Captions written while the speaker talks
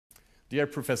Dear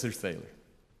Professor Thaler,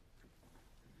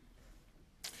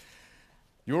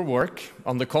 your work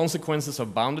on the consequences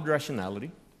of bounded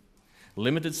rationality,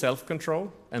 limited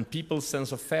self-control, and people's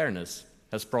sense of fairness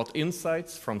has brought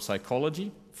insights from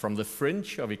psychology, from the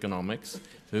fringe of economics,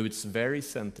 to its very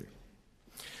center.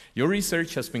 Your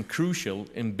research has been crucial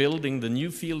in building the new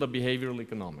field of behavioral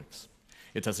economics.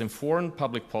 It has informed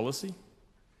public policy,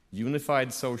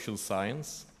 unified social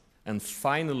science, and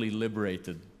finally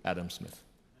liberated Adam Smith.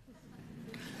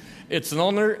 It's an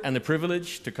honor and a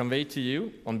privilege to convey to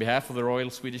you, on behalf of the Royal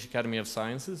Swedish Academy of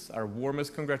Sciences, our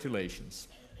warmest congratulations.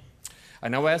 I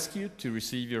now ask you to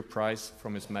receive your prize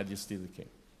from His Majesty the King.